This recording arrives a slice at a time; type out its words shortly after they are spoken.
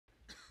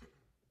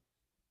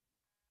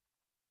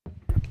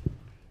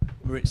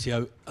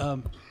Mauricio,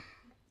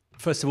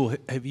 first of all,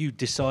 have you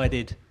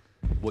decided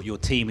what your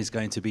team is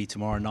going to be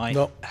tomorrow night?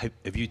 No.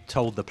 Have you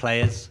told the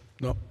players?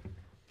 No.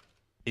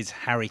 Is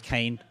Harry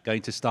Kane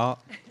going to start?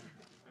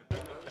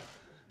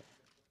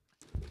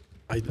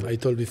 I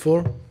told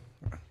before,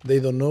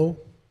 they don't know.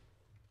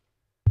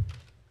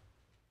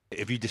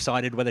 Have you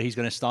decided whether he's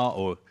going to start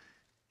or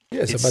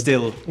Yes, it's but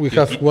still... we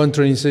have one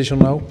training session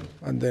now,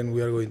 and then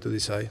we are going to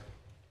decide.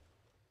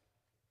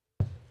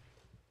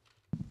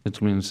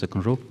 Gentleman in the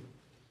second row.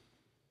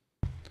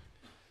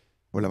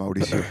 Hola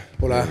Mauricio.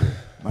 Hola.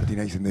 Martín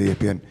Eisen de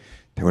ESPN.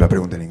 Tengo la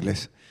pregunta en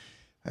inglés.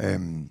 I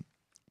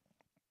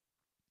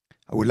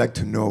would like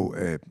to know,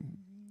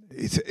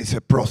 it's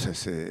a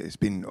process. It's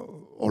been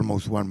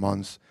almost 1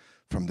 month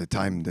from the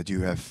time that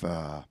you have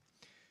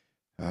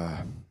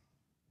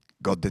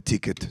got the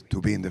ticket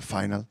to be in the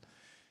final,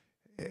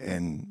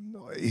 and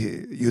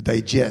you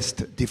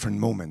digest different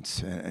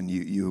moments, and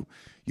you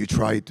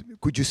tried.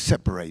 Could you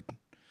separate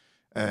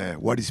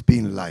what it's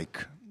been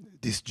like,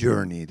 this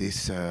journey,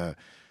 these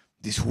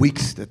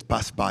weeks that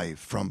passed by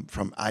from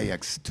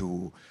Ajax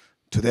to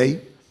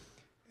today,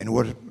 and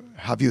what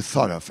have you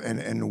thought of?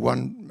 And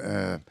one,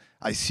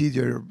 I see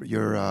you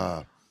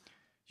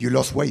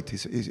lost weight.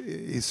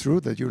 Is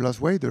true that you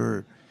lost weight,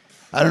 or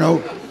I don't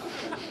know?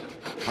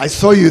 I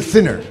saw you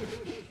thinner.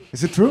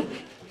 Is it true?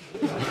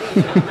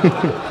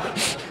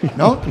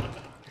 No?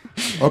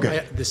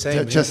 Okay. The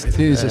same. Just, I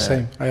think it's the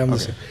same. I am the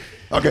same.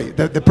 Okay.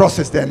 The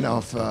process then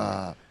of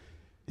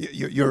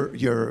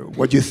your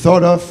what you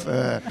thought of,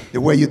 the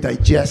way you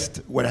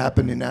digest what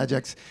happened in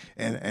Ajax,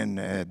 and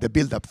the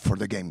build-up for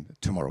the game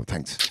tomorrow.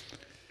 Thanks.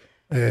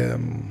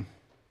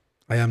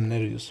 I am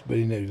nervous,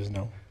 very nervous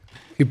now.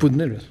 He put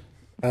nervous.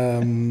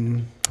 I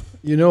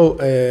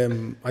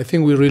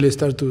think we really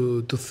start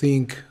to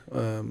think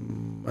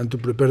and to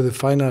prepare the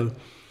final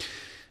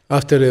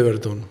after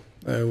Everton.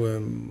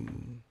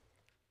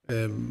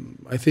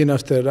 I think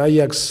after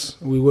Ajax,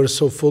 we were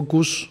so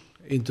focused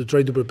into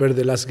try to prepare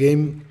the last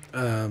game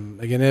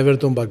against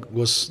Everton, but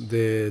was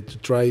to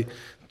try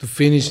to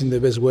finish in the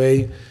best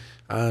way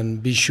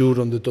and be sure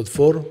on the top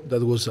 4.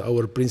 That was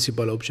our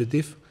principal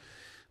objective.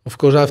 Of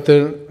course,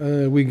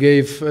 after we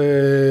gave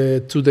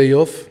 2 days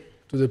off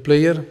to the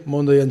player,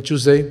 Monday and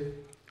Tuesday,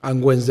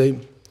 and Wednesday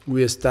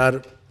we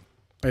start.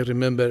 I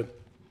remember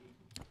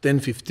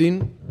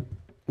 10:15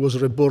 was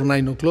report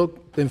 9 o'clock.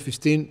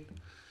 10:15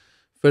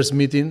 first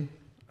meeting,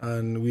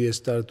 and we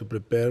start to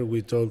prepare.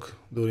 We talk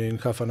during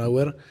half an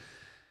hour,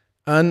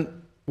 and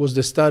was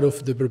the start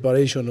of the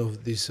preparation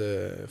of this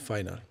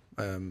final.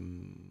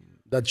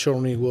 That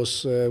journey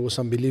was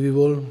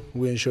unbelievable.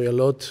 We enjoy a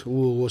lot.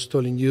 Who was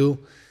telling you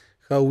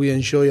how we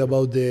enjoy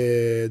about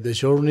the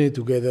journey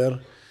together.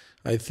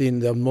 I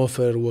think the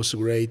atmosphere was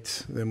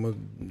great.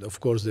 Of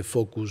course, the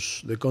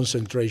focus, the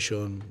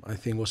concentration. I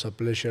think was a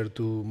pleasure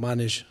to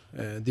manage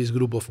this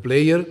group of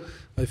players.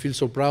 I feel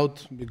so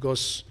proud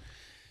because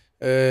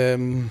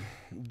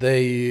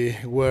they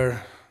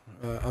were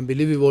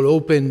unbelievable,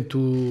 open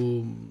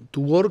to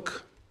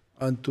work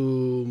and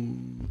to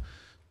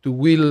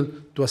will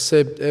to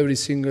accept every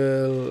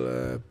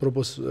single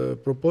propose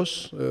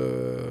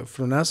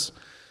from us.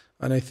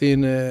 And I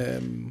think,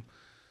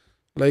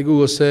 like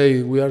Hugo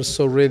say, we are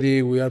so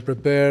ready, we are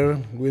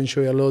prepared, we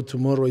enjoy a lot.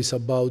 Tomorrow is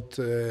about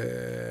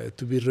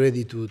to be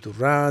ready to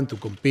run, to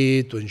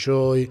compete, to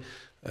enjoy.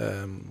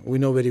 We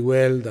know very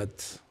well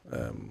that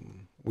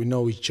we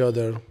know each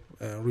other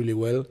really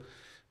well.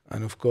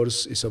 And of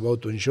course, it's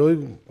about to enjoy,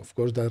 of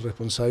course, that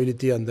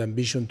responsibility and the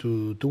ambition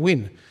to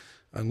win.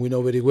 And we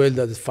know very well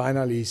that the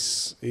final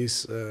is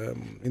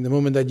in the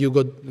moment that you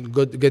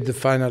get the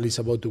final, it's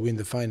about to win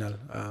the final.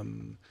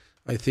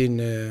 I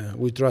think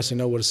we trust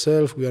in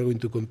ourselves. We are going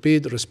to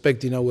compete,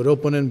 respecting our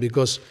opponent,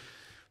 because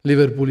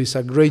Liverpool is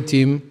a great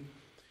team.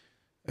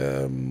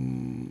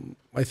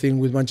 I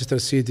think with Manchester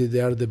City, they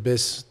are the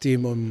best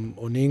team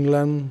on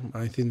England.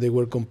 I think they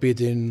were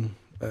competing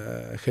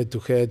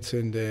head-to-head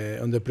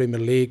on the Premier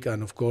League,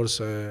 and of course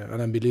an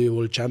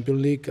unbelievable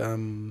Champions League.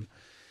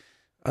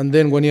 And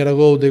then 1 year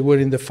ago, they were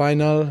in the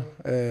final,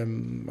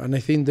 and I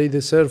think they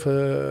deserve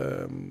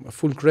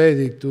full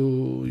credit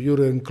to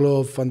Jurgen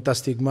Klopp,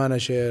 fantastic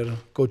manager,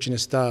 coaching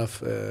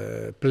staff,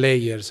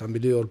 players,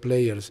 unbelievable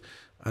players,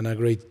 and a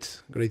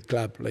great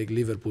club like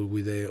Liverpool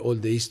with all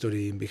the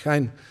history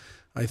behind.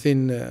 I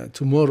think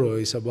tomorrow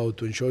is about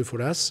to enjoy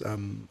for us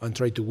and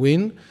try to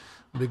win,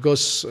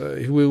 because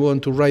if we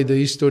want to write the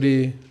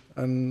history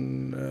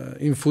and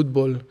in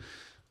football,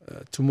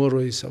 tomorrow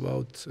is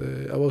about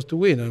to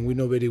win, and we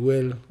know very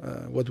well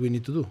what we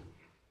need to do.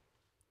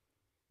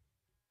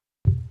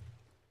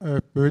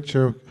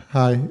 Mauricio,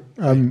 hi.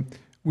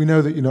 We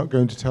know that you're not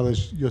going to tell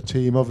us your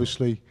team,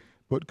 obviously,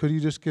 but could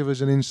you just give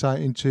us an insight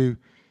into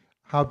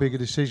how big a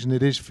decision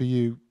it is for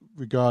you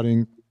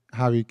regarding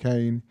Harry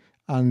Kane,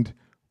 and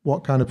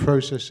what kind of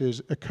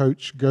processes a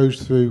coach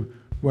goes through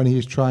when he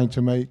is trying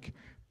to make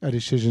a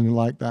decision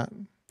like that?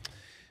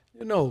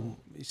 You know,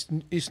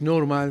 it's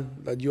normal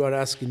that you are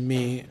asking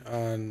me,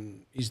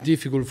 and it's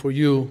difficult for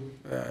you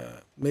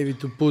maybe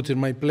to put in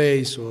my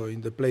place or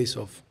in the place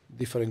of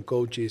different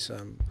coaches.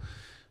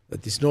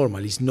 That is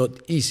normal. It's not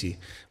easy,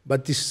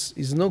 but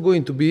it's not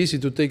going to be easy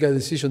to take a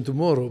decision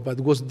tomorrow. But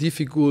it was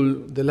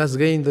difficult the last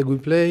game that we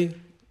played,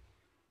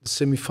 the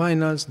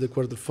semifinals, the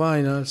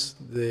quarterfinals,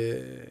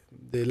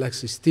 the last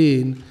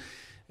 16,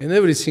 and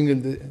every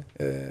single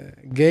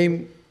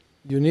game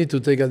you need to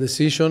take a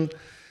decision.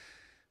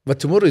 But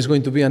tomorrow is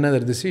going to be another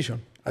decision,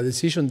 a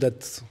decision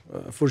that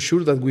for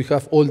sure that we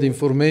have all the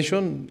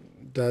information,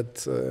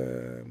 that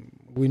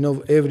we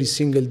know every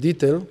single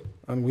detail,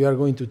 and we are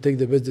going to take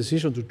the best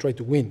decision to try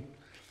to win.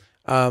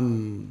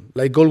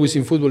 Like always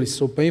in football, it's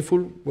so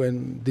painful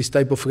when this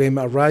type of game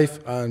arrive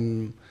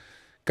and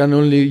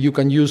you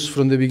can use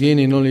from the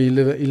beginning only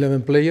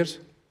 11 players.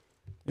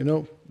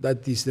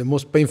 That is the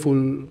most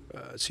painful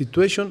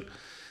situation.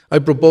 I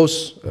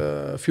proposed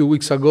a few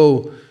weeks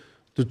ago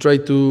to try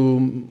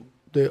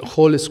the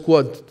whole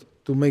squad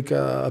to make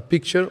a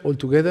picture all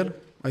together.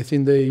 I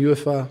think the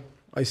UEFA,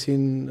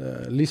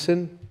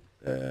 listen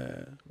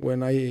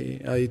when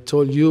I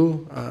told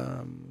you,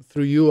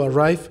 through you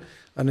arrive,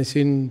 and I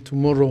think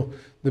tomorrow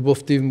the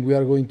both teams we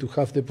are going to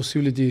have the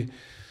possibility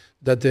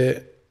that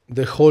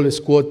the whole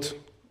squad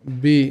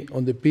be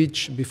on the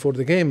pitch before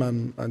the game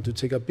and to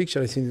take a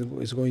picture. I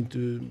think it's going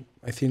to.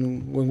 I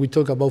think when we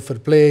talk about fair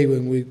play,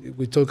 when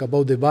we talk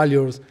about the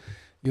values,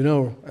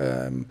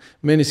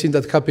 many things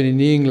that happen in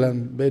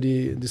England,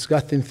 very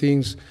disgusting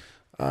things,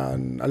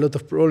 and a lot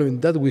of problems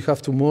that we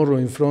have tomorrow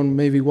in front,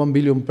 maybe 1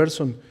 billion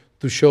person,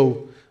 to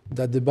show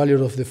that the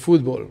values of the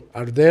football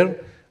are there,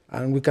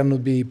 and we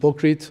cannot be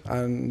hypocrite.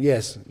 And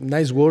yes,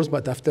 nice words,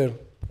 but after,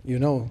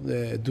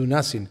 do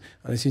nothing.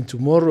 And I think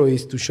tomorrow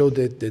is to show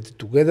the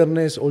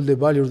togetherness, all the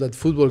values that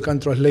football can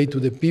translate to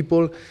the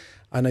people.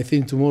 And I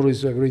think tomorrow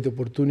is a great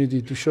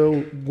opportunity to show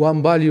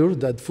one value,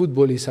 that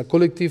football is a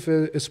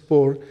collective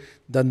sport,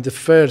 that the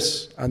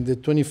first and the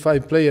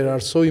 25 players are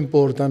so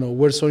important, or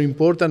were so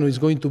important, or is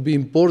going to be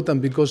important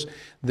because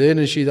the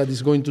energy that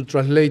is going to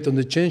translate on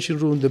the changing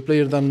room, the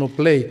player that not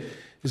play,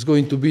 is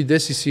going to be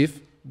decisive,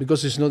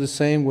 because it's not the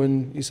same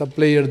when it's a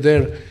player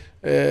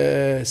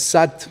there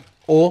sad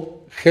or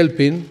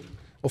helping.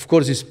 Of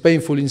course, it's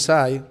painful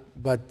inside,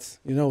 but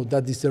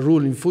that is the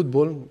rule in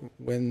football.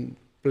 When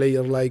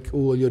players like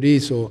Hugo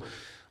Lloris or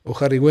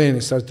Harry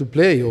Kane start to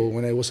play, or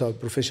when I was a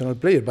professional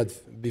player, but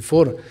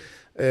before,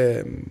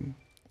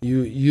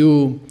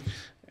 you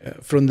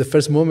from the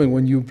first moment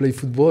when you play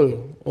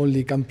football,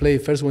 only can play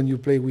first when you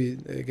play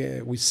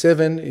with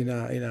 7 in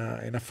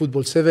a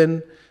football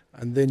 7,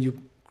 and then you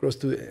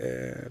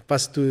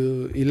pass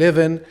to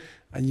 11,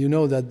 and you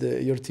know that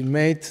your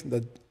teammate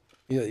that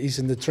is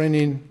in the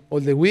training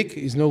all the week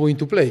is not going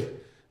to play,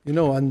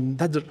 and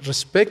that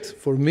respect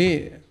for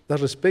me. That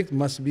respect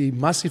must be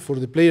massive for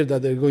the players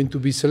that they're going to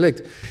be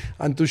selected.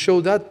 And to show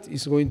that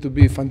is going to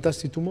be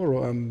fantastic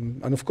tomorrow.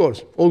 And of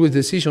course, always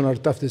decisions are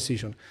tough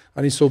decisions.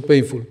 And it's so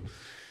painful.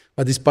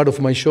 But it's part of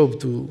my job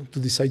to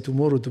decide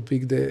tomorrow to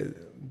pick the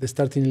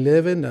starting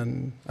 11.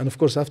 And of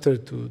course, after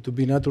to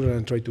be natural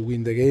and try to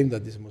win the game.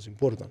 That is the most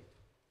important.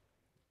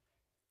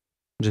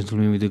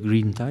 Gentleman with the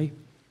green tie.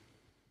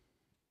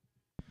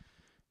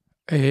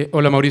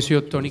 Hola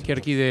Mauricio, Tony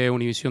Kerky de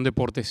Univisión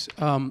Deportes.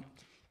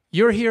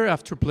 You're here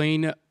after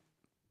playing...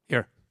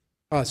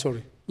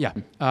 Sorry. Yeah,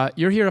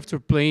 you're here after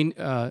playing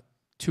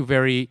 2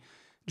 very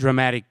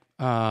dramatic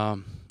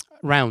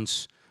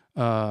rounds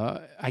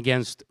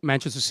against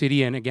Manchester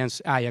City and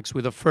against Ajax,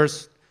 with a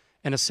first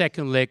and a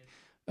second leg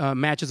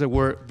matches that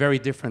were very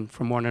different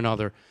from one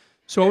another.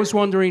 So I was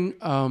wondering,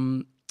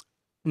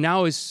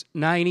 now is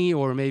 90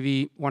 or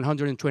maybe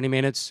 120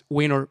 minutes,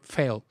 win or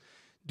fail.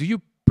 Do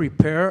you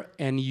prepare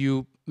and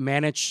you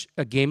manage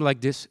a game like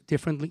this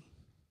differently?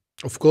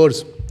 Of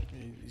course,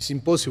 it's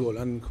impossible,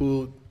 and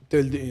who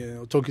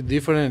talk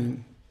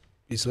different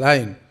is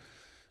lying.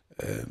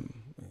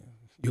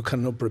 You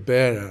cannot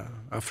prepare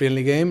a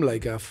friendly game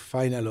like a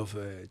final of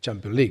a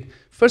Champions League.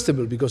 First of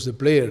all, because the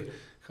player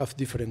have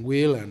different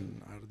will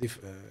and are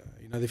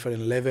in a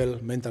different level,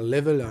 mental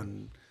level,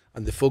 and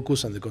the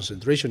focus and the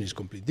concentration is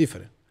completely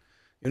different.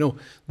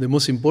 The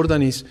most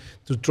important is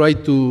to try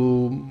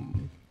to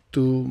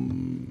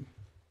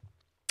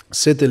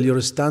settle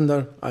your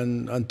standard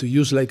and to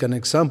use like an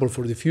example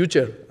for the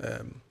future.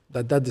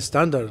 That the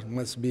standard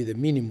must be the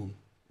minimum.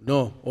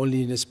 No,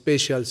 only in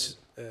special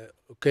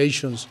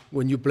occasions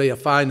when you play a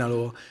final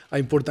or an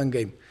important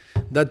game.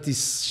 That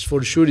is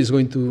for sure is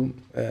going to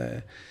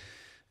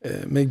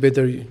make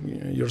better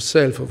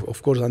yourself,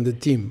 of course, and the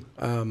team.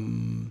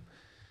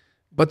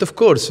 But of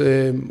course,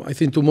 I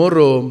think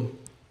tomorrow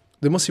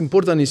the most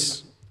important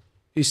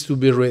is to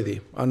be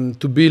ready and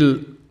to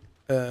build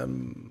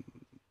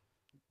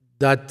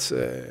that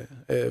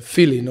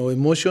feeling or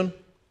emotion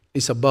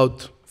is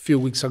about a few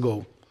weeks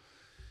ago.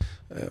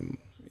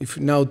 If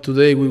now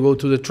today we go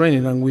to the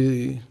training and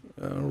we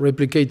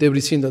replicate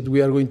everything that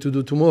we are going to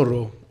do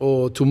tomorrow,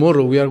 or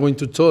tomorrow we are going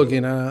to talk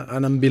in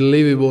an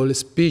unbelievable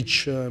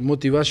speech,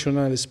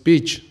 motivational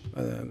speech.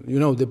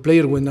 The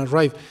player when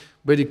arrive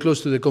very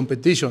close to the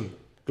competition,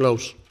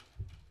 close.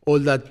 All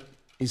that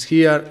is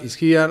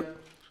here.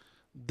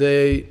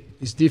 They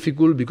it's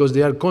difficult because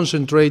they are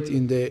concentrated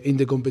in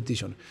the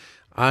competition,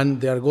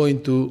 and they are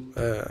going to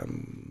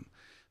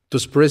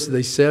express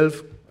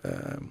themselves.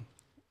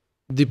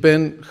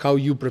 Depend how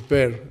you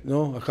prepare,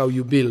 no, how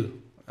you build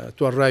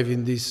to arrive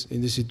in this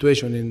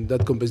situation, in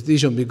that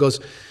competition, because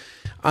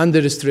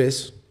under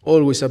stress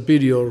always appear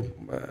your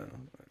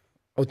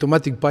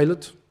automatic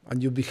pilot,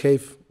 and you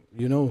behave,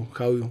 you know,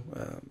 how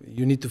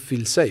you need to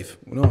feel safe,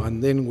 you know,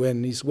 and then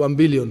when it's 1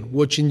 billion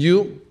watching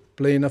you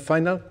playing a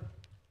final,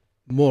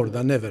 more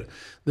than ever.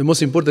 The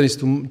most important is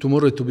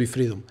tomorrow to be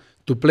freedom,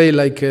 to play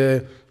like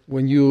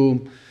when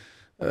you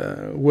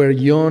were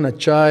young, a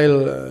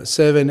child,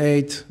 7,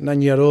 8,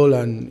 9-year-old,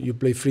 and you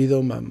play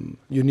freedom.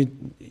 You need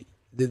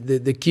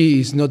the key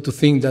is not to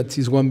think that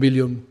it's 1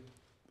 billion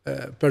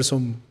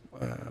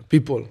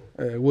people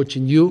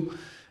watching you.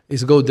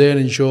 Is go there,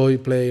 enjoy,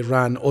 play,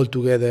 run all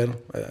together,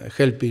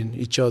 helping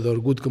each other,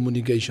 good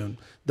communication.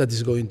 That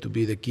is going to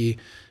be the key.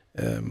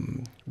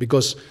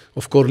 Because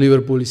of course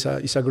Liverpool is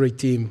a great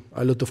team,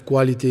 a lot of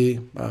quality,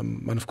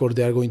 and of course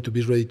they are going to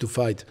be ready to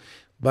fight.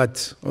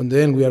 But on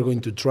the end we are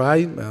going to try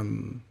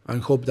and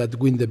hope that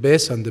win the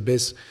best, and the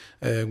best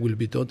will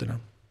be Tottenham.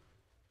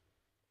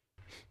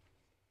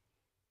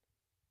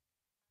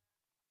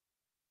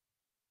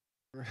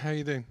 How are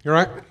you doing? You all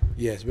right?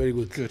 Yes, very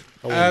good. Good.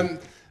 How are you?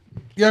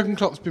 Jurgen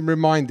Klopp's been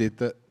reminded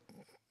that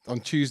on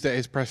Tuesday,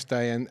 his press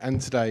day, and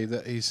today,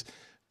 that he's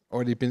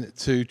already been at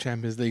 2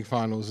 Champions League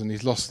finals and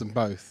he's lost them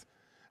both.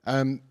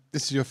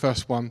 This is your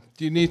first one.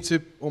 Do you need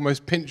to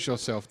almost pinch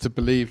yourself to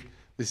believe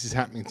this is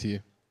happening to you?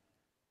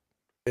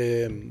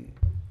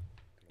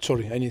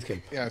 Sorry, I need help.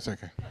 Yeah, it's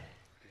okay.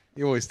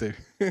 You always do.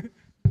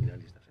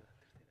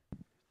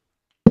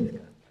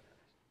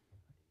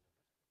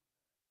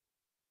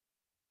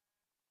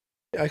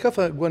 I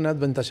have one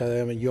advantage that I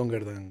am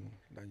younger than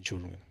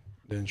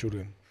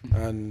Jurgen.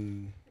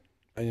 And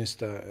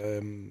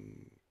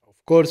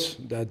of course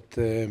that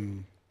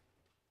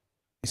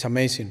it's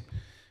amazing.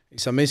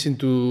 It's amazing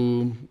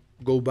to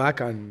go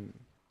back and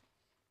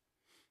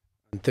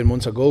 10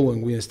 months ago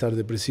when we started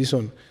the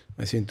pre-season,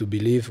 I think to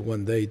believe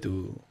one day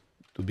to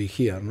be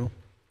here, no?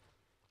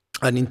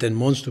 And in 10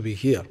 months to be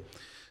here.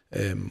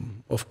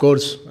 Of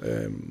course,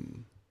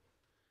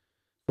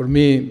 for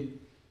me,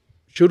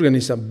 Jurgen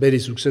is a very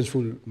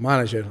successful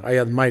manager. I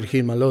admire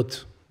him a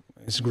lot.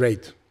 It's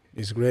great.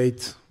 It's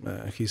great.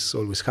 He's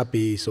always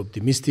happy. He's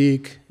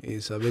optimistic.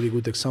 He's a very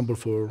good example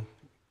for.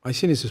 I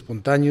think it's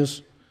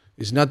spontaneous.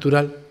 It's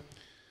natural.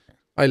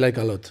 I like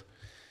a lot.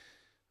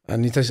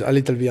 And it's a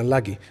little bit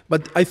unlucky.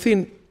 But I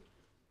think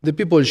the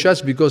people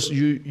judge because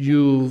you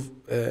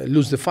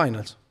lose the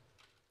finals.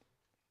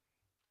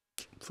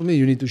 For me,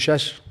 you need to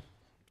judge.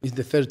 It's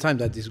the 3rd time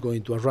that it's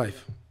going to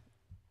arrive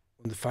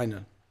on the final.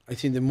 I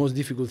think the most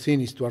difficult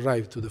thing is to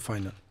arrive to the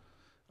final.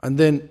 And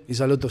then it's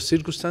a lot of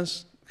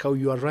circumstance, how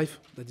you arrive,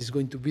 that is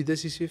going to be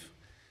decisive.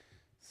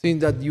 Thing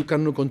that you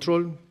cannot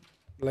control,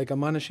 like a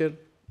manager,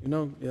 you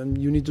know, and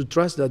you need to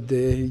trust that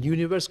the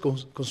universe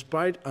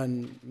conspired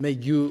and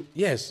make you,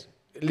 yes,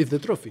 lift the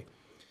trophy.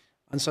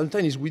 And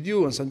sometimes it's with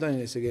you, and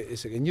sometimes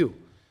it's against you.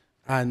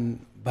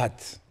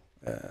 But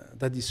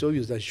that is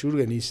obvious that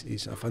Jurgen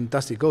is a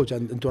fantastic coach,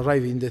 and to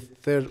arrive in the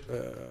 3rd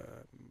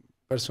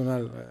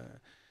personal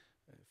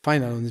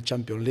final on the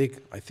Champions League,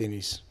 I think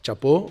is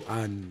chapeau,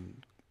 and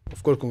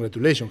of course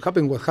congratulations.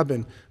 Happen what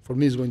happened, for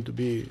me is going to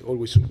be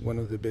always one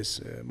of the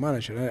best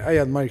managers. I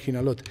admire him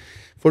a lot.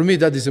 For me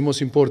that is the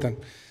most important.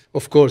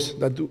 Of course,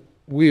 that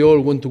we all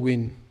want to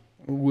win.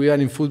 We are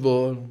in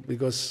football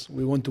because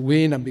we want to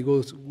win and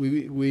because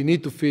we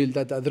need to feel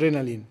that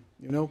adrenaline,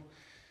 you know.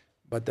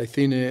 But I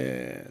think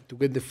to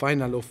get the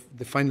final of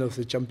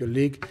the Champions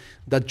League,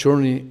 that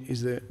journey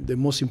is the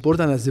most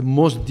important, as the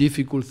most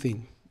difficult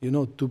thing. You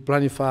know, to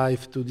planify,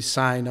 to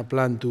design a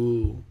plan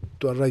to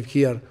arrive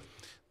here,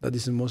 that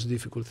is the most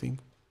difficult thing.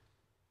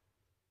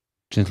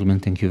 Gentlemen,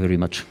 thank you very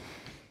much.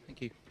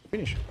 Thank you.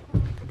 Finish.